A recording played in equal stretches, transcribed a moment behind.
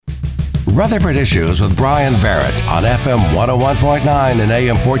Rutherford Issues with Brian Barrett on FM 101.9 and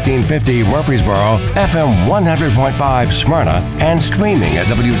AM 1450 Murfreesboro, FM 100.5 Smyrna, and streaming at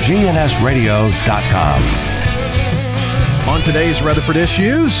WGNSradio.com. On today's Rutherford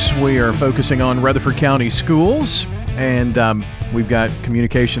Issues, we are focusing on Rutherford County Schools, and we've got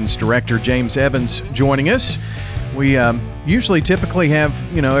Communications Director James Evans joining us. We typically have,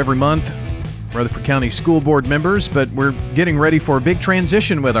 every month, Rutherford County School Board members, but we're getting ready for a big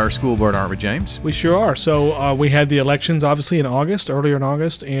transition with our school board, aren't we, James? We sure are. So we had the elections, obviously, earlier in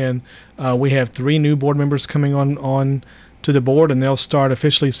August, and we have 3 new board members coming on to the board, and they'll start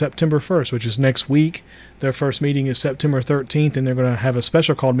officially September 1st, which is next week. Their first meeting is September 13th, and they're going to have a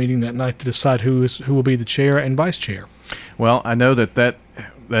special called meeting that night to decide who will be the chair and vice chair. Well, I know that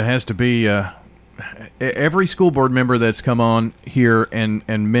has to be every school board member that's come on here and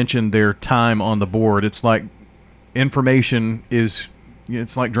mentioned their time on the board. It's like information is,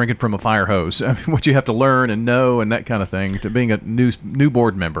 it's like drinking from a fire hose. I mean, what you have to learn and know and that kind of thing to being a new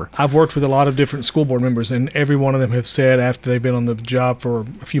board member. I've worked with a lot of different school board members, and every one of them have said after they've been on the job for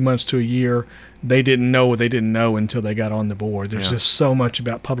a few months to a year, they didn't know what they didn't know until they got on the board. There's just so much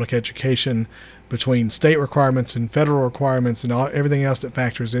about public education between state requirements and federal requirements and everything else that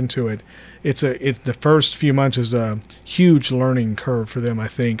factors into it. It's the first few months is a huge learning curve for them, I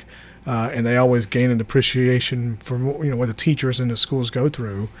think, and they always gain an appreciation for what the teachers and the schools go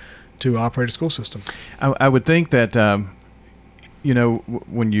through to operate a school system. I would think that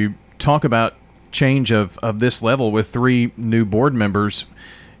when you talk about change of this level with 3 new board members,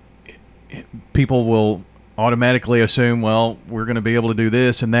 people will automatically assume, well, we're going to be able to do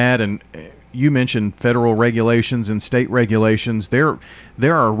this and that, and you mentioned federal regulations and state regulations. There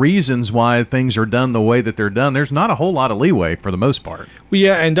are reasons why things are done the way that they're done. There's not a whole lot of leeway for the most part. Well,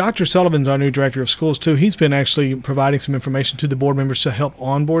 yeah, and Dr. Sullivan's our new director of schools, too. He's been actually providing some information to the board members to help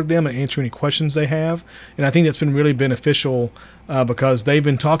onboard them and answer any questions they have. And I think that's been really beneficial because they've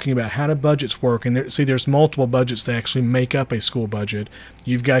been talking about how do budgets work. And there's multiple budgets that actually make up a school budget.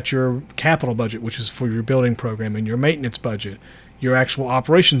 You've got your capital budget, which is for your building program, and your maintenance budget, your actual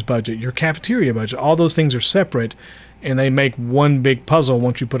operations budget, your cafeteria budget. All those things are separate, and they make one big puzzle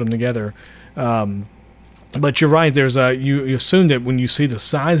once you put them together. But you're right. You assume that when you see the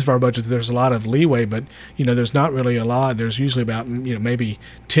size of our budget, there's a lot of leeway, but there's not really a lot. There's usually about maybe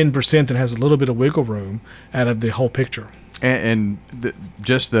 10% that has a little bit of wiggle room out of the whole picture. And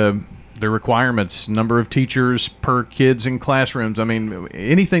just the requirements, number of teachers per kids in classrooms. I mean,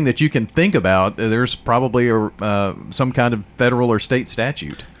 anything that you can think about, there's probably some kind of federal or state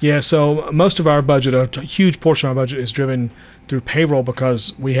statute. Yeah, so most of our budget, a huge portion of our budget is driven through payroll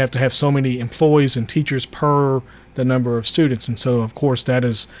because we have to have so many employees and teachers per the number of students. And so, of course, that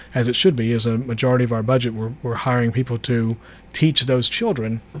is, as it should be, is a majority of our budget. We're hiring people to teach those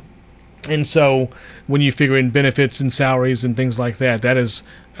children. And so when you figure in benefits and salaries and things like that, that is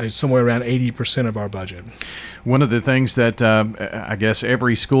somewhere around 80% of our budget. One of the things that I guess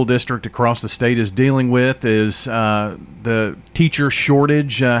every school district across the state is dealing with is the teacher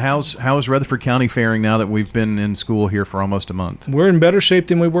shortage. How is Rutherford County faring now that we've been in school here for almost a month? We're in better shape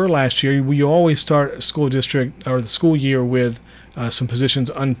than we were last year. We always start a school district or the school year with some positions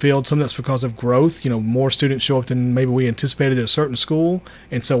unfilled. Some of that's because of growth. More students show up than maybe we anticipated at a certain school,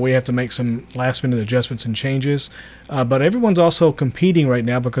 and so we have to make some last-minute adjustments and changes. But everyone's also competing right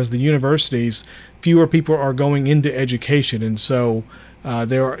now because the universities, fewer people are going into education, and so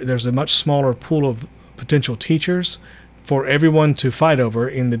there's a much smaller pool of potential teachers for everyone to fight over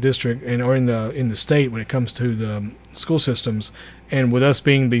in the district or in the state when it comes to the school systems. And with us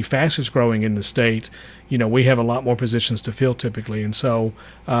being the fastest growing in the state, we have a lot more positions to fill typically. And so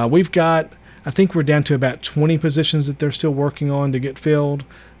we've got, I think we're down to about 20 positions that they're still working on to get filled.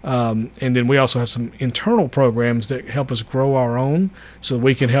 And then we also have some internal programs that help us grow our own so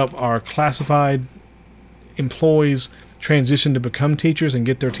we can help our classified employees transition to become teachers and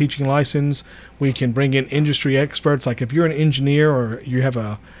get their teaching license. We can bring in industry experts. Like if you're an engineer or you have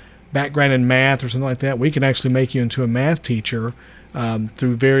a background in math or something like that, we can actually make you into a math teacher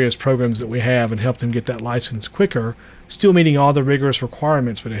through various programs that we have and help them get that license quicker, still meeting all the rigorous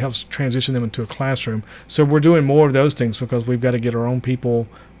requirements, but it helps transition them into a classroom. So we're doing more of those things because we've got to get our own people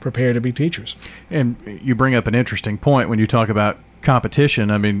prepared to be teachers. And you bring up an interesting point when you talk about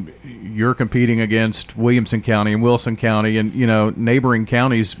competition. I mean, you're competing against Williamson County and Wilson County and, neighboring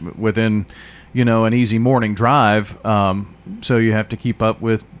counties within, an easy morning drive. So you have to keep up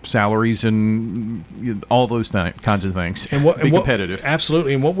with salaries and all those kinds of things. And be competitive.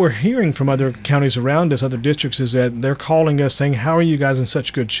 Absolutely. And what we're hearing from other counties around us, other districts, is that they're calling us saying, how are you guys in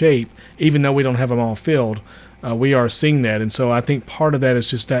such good shape, even though we don't have them all filled? We are seeing that. And so I think part of that is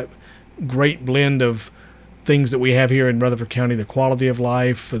just that great blend of things that we have here in Rutherford County, the quality of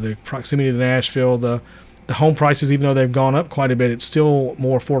life, for the proximity to Nashville, the home prices, even though they've gone up quite a bit, it's still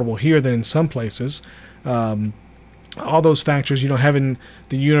more affordable here than in some places. All those factors, having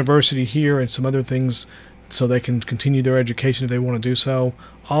the university here and some other things so they can continue their education if they want to do so,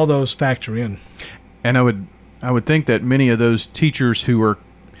 all those factor in. And I would think that many of those teachers who are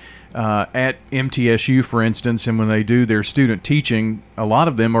at MTSU, for instance, and when they do their student teaching, a lot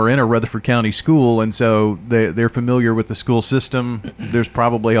of them are in a Rutherford County school, and so they're familiar with the school system. There's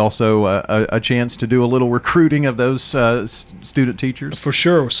probably also a chance to do a little recruiting of those student teachers. For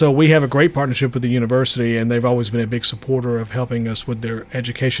sure. So we have a great partnership with the university, and they've always been a big supporter of helping us with their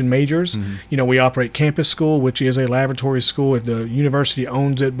education majors. Mm-hmm. We operate Campus School, which is a laboratory school. The university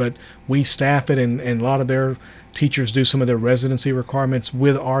owns it, but we staff it, and a lot of their teachers do some of their residency requirements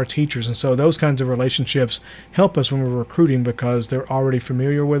with our teachers. And so those kinds of relationships help us when we're recruiting because they're already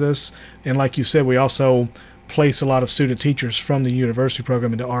familiar with us. And like you said, we also place a lot of student teachers from the university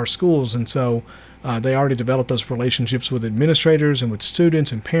program into our schools. And so they already developed those relationships with administrators and with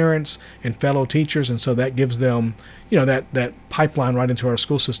students and parents and fellow teachers. And so that gives them, that pipeline right into our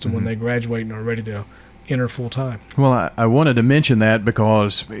school system when they graduate and are ready to enter full time. Well, I wanted to mention that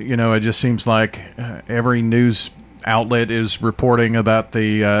because, it just seems like every news outlet is reporting about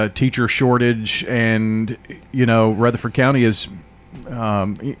the teacher shortage, and, Rutherford County is,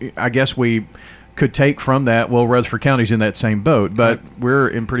 I guess we could take from that, well, Rutherford County's in that same boat, but we're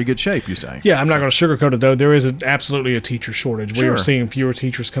in pretty good shape, you say. Yeah, I'm not going to sugarcoat it, though. There is absolutely a teacher shortage. Sure. We are seeing fewer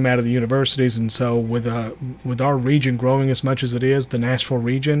teachers come out of the universities, and so with our region growing as much as it is, the Nashville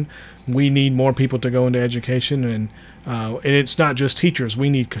region, we need more people to go into education, and it's not just teachers. We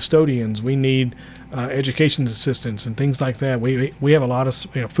need custodians. We need education assistants and things like that. We have a lot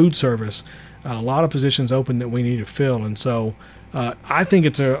of food service, a lot of positions open that we need to fill, and so I think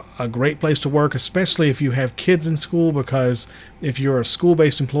it's a great place to work, especially if you have kids in school, because if you're a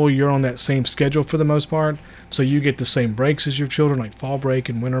school-based employee, you're on that same schedule for the most part. So you get the same breaks as your children, like fall break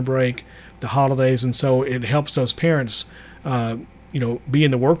and winter break, the holidays. And so it helps those parents, be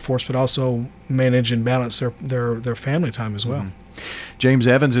in the workforce, but also manage and balance their family time as well. Mm-hmm. James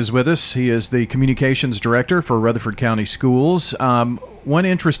Evans is with us. He is the communications director for Rutherford County Schools. One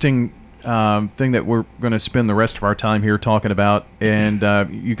interesting thing that we're going to spend the rest of our time here talking about, and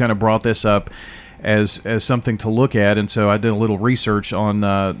you kind of brought this up as something to look at, and so I did a little research on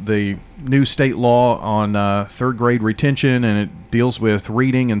the new state law on third grade retention, and it deals with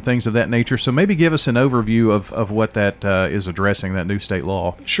reading and things of that nature. So maybe give us an overview of what that is addressing, that new state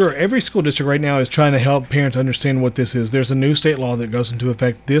law. Sure. Every school district right now is trying to help parents understand what this is. There's a new state law that goes into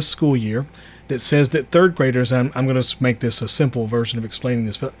effect this school year that says that third graders, I'm going to make this a simple version of explaining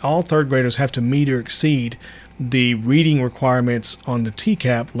this, but all third graders have to meet or exceed the reading requirements on the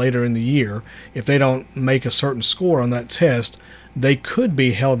TCAP later in the year. If they don't make a certain score on that test, they could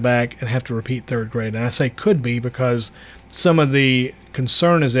be held back and have to repeat third grade. And I say could be because some of the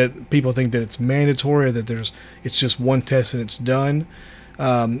concern is that people think that it's mandatory, or that it's just one test and it's done.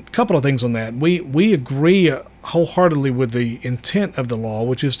 A couple of things on that. We agree wholeheartedly with the intent of the law,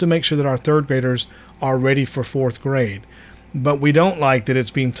 which is to make sure that our third graders are ready for fourth grade. But we don't like that it's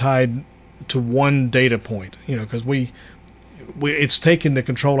being tied to one data point, because it's taking the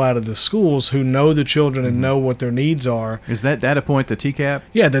control out of the schools who know the children and know what their needs are. Is that data point the TCAP?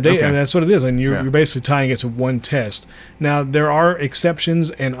 Yeah, the data. Okay. I mean, that's what it is, and you're basically tying it to one test. Now, there are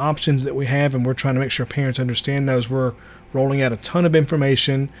exceptions and options that we have, and we're trying to make sure parents understand those. We're rolling out a ton of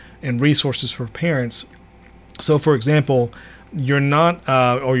information and resources for parents. So, for example, you're not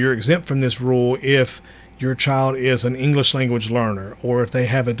or you're exempt from this rule if your child is an English language learner, or if they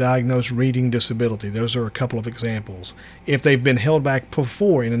have a diagnosed reading disability. Those are a couple of examples. If they've been held back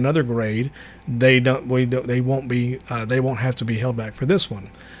before in another grade, they won't have to be held back for this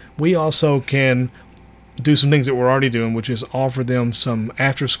one. We also can do some things that we're already doing, which is offer them some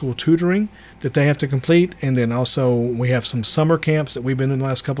after-school tutoring that they have to complete, and then also we have some summer camps that we've been in the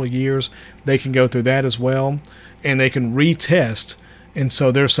last couple of years. They can go through that as well, and they can retest. And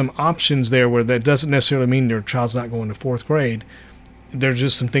so there's some options there where that doesn't necessarily mean their child's not going to fourth grade. There's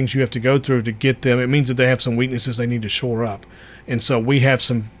just some things you have to go through to get them. It means that they have some weaknesses they need to shore up. And so we have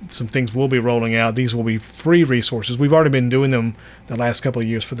some things we'll be rolling out. These will be free resources. We've already been doing them the last couple of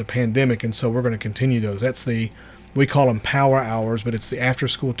years for the pandemic, and so we're going to continue those. We call them power hours, but it's the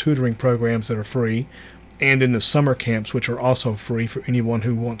after-school tutoring programs that are free, and in the summer camps, which are also free for anyone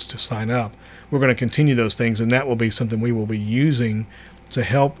who wants to sign up. We're going to continue those things, and that will be something we will be using to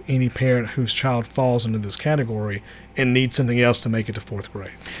help any parent whose child falls into this category and needs something else to make it to fourth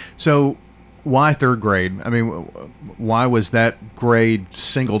grade. So why third grade? I mean, why was that grade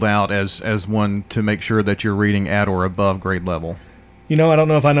singled out as one to make sure that you're reading at or above grade level? You know, I don't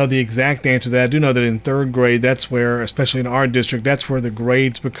know if I know the exact answer to that. I do know that in third grade, that's where, especially in our district, that's where the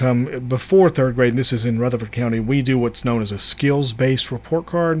grades become, before third grade, and this is in Rutherford County, we do what's known as a skills-based report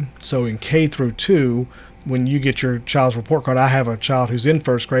card. So in K through 2, when you get your child's report card, I have a child who's in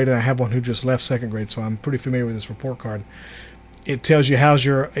first grade, and I have one who just left second grade, so I'm pretty familiar with this report card. It tells you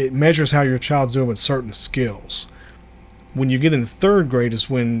it measures how your child's doing with certain skills. When you get into third grade is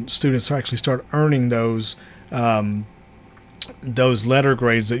when students actually start earning those letter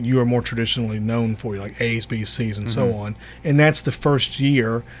grades that you are more traditionally known for, like A's, B's, C's, and so on. And that's the first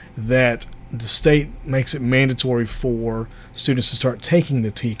year that the state makes it mandatory for students to start taking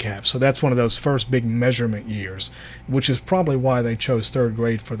the TCAP. So that's one of those first big measurement years, which is probably why they chose third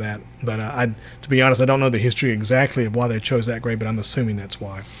grade for that. But to be honest, I don't know the history exactly of why they chose that grade, but I'm assuming that's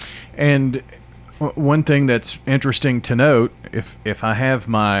why. And one thing that's interesting to note, if I have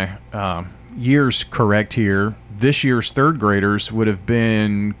my years correct here, this year's third graders would have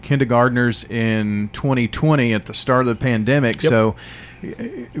been kindergartners in 2020 at the start of the pandemic. Yep. So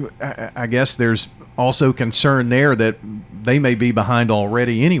I guess there's also concern there that they may be behind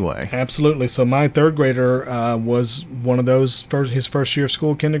already anyway. Absolutely. So my third grader was one of those, his first year of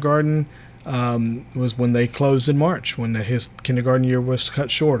school, kindergarten, was when they closed in March, when his kindergarten year was cut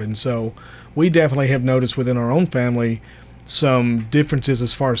short. And so we definitely have noticed within our own family some differences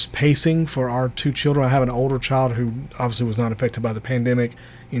as far as pacing for our two children. I have an older child who obviously was not affected by the pandemic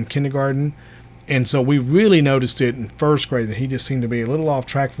in kindergarten. And so we really noticed it in first grade that he just seemed to be a little off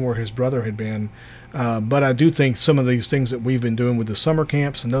track from where his brother had been. But I do think some of these things that we've been doing with the summer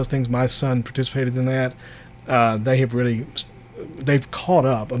camps and those things, my son participated in that, they've caught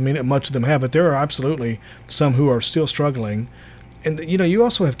up. I mean, much of them have, but there are absolutely some who are still struggling. And, you know, you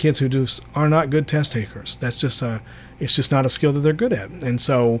also have kids who are not good test takers. That's just it's just not a skill that they're good at. And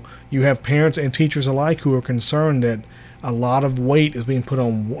so you have parents and teachers alike who are concerned that a lot of weight is being put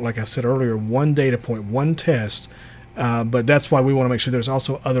on, like I said earlier, one data point, one test. But that's why we want to make sure there's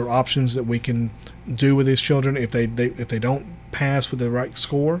also other options that we can do with these children if they don't pass with the right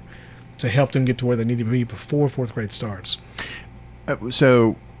score, to help them get to where they need to be before fourth grade starts.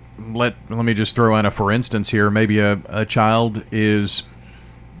 So let me just throw in a for instance here. Maybe a child is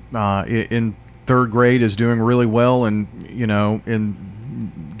in third grade is doing really well, and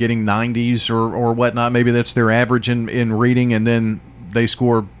in getting 90s or whatnot. Maybe that's their average in reading, and then they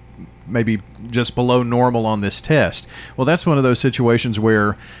score maybe just below normal on this test. Well, that's one of those situations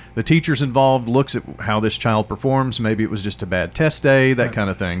where the teacher's involved, looks at how this child performs. Maybe it was just a bad test day, that kind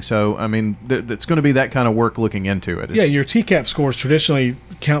of thing. So, I mean, it's going to be that kind of work looking into it. Yeah, your TCAP scores traditionally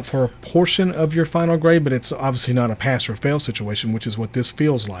count for a portion of your final grade, but it's obviously not a pass or fail situation, which is what this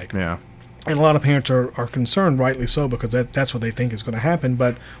feels like. Yeah. And a lot of parents are concerned, rightly so, because that's what they think is going to happen.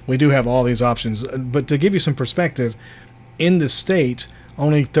 But we do have all these options. But to give you some perspective, in the state,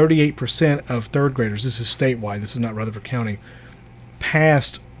 only 38% of third graders, this is statewide, this is not Rutherford County,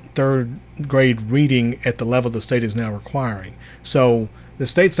 passed third grade reading at the level the state is now requiring. So the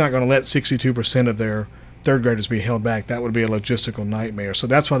state's not going to let 62% of their third graders be held back. That would be a logistical nightmare. So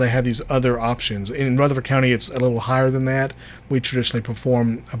that's why they have these other options. In Rutherford County, it's a little higher than that. We traditionally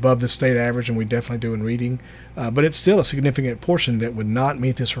perform above the state average, and we definitely do in reading. But it's still a significant portion that would not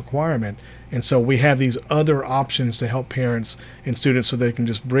meet this requirement. And so we have these other options to help parents and students so they can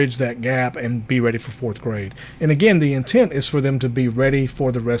just bridge that gap and be ready for fourth grade. And again, the intent is for them to be ready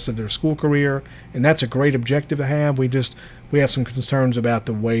for the rest of their school career, and that's a great objective to have. We have some concerns about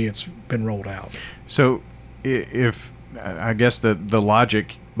the way it's been rolled out. So if I guess the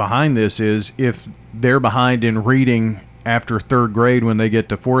logic behind this is, if they're behind in reading after third grade when they get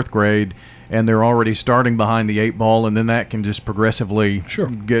to fourth grade, and they're already starting behind the 8 ball, and then that can just progressively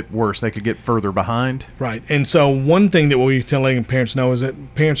get worse. They could get further behind. Right. And so one thing that we're telling parents know is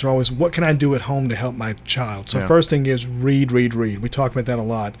that parents are always, what can I do at home to help my child? So first thing is read. We talk about that a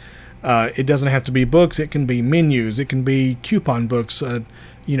lot. It doesn't have to be books. It can be menus. It can be coupon books,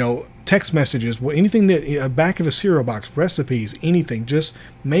 text messages, anything that back of a cereal box, recipes, anything. Just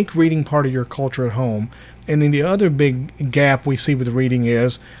make reading part of your culture at home. And then the other big gap we see with reading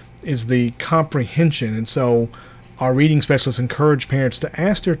is the comprehension. And so our reading specialists encourage parents to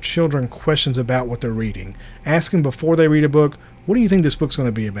ask their children questions about what they're reading. Ask them before they read a book, what do you think this book's going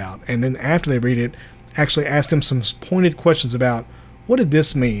to be about? And then after they read it, actually ask them some pointed questions about, what did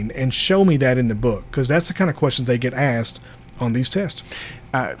this mean? And show me that in the book, because that's the kind of questions they get asked on these tests.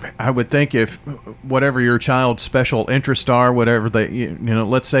 I would think if whatever your child's special interests are, whatever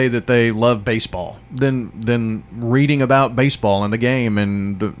let's say that they love baseball, then reading about baseball and the game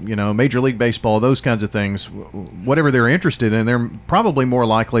and the Major League Baseball, those kinds of things, whatever they're interested in, they're probably more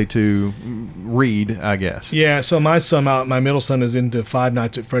likely to read, I guess. Yeah. So my middle son is into Five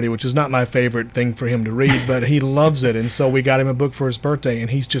Nights at Freddy, which is not my favorite thing for him to read, but he loves it, and so we got him a book for his birthday, and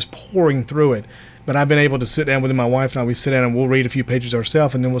he's just pouring through it. But I've been able to sit down with my wife and I. We sit down and we'll read a few pages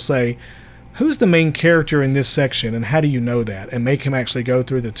ourselves, and then we'll say, who's the main character in this section, and how do you know that? And make him actually go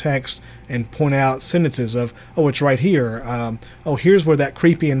through the text and point out sentences of, oh, it's right here. Oh, here's where that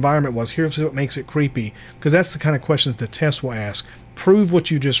creepy environment was. Here's what makes it creepy. Because that's the kind of questions the test will ask. Prove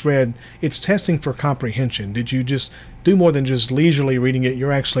what you just read. It's testing for comprehension. Did you just do more than just leisurely reading it?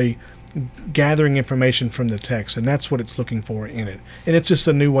 You're actually gathering information from the text, and that's what it's looking for in it. And it's just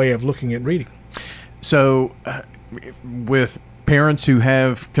a new way of looking at reading. So with parents who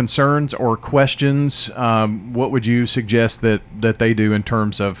have concerns or questions, what would you suggest that they do in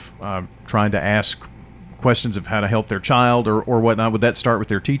terms of trying to ask questions of how to help their child or whatnot? Would that start with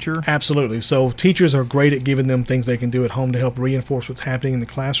their teacher? Absolutely. So teachers are great at giving them things they can do at home to help reinforce what's happening in the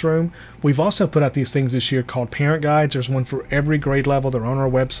classroom. We've also put out these things this year called parent guides. There's one for every grade level. They're on our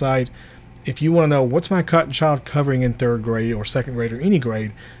website. If you want to know what's my child covering in third grade or second grade or any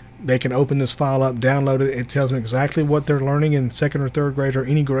grade, they can open this file up, download it. It tells them exactly what they're learning in second or third grade or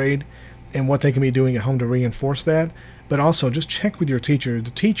any grade and what they can be doing at home to reinforce that. But also just check with your teacher.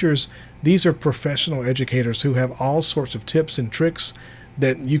 The teachers, these are professional educators who have all sorts of tips and tricks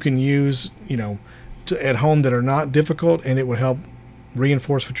that you can use, at home that are not difficult, and it would help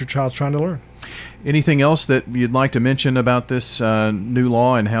reinforce what your child's trying to learn. Anything else that you'd like to mention about this new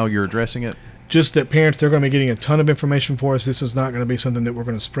law and how you're addressing it? Just that parents, they're going to be getting a ton of information for us. This is not going to be something that we're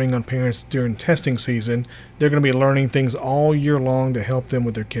going to spring on parents during testing season. They're going to be learning things all year long to help them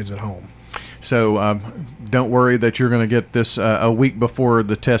with their kids at home. So don't worry that you're going to get this a week before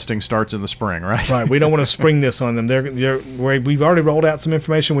the testing starts in the spring, right? Right. We don't want to spring this on them. We've already rolled out some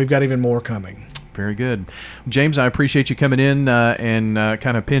information. We've got even more coming. Very good. James, I appreciate you coming in and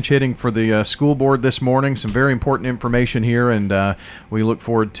kind of pinch hitting for the school board this morning. Some very important information here, and we look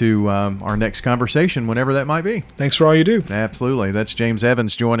forward to our next conversation, whenever that might be. Thanks for all you do. Absolutely. That's James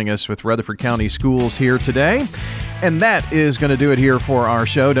Evans joining us with Rutherford County Schools here today. And that is going to do it here for our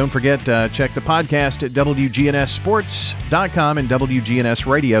show. Don't forget, check the podcast at WGNSSports.com and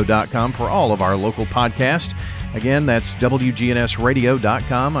WGNSradio.com for all of our local podcasts. Again, that's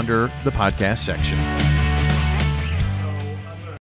WGNSradio.com under the podcast section.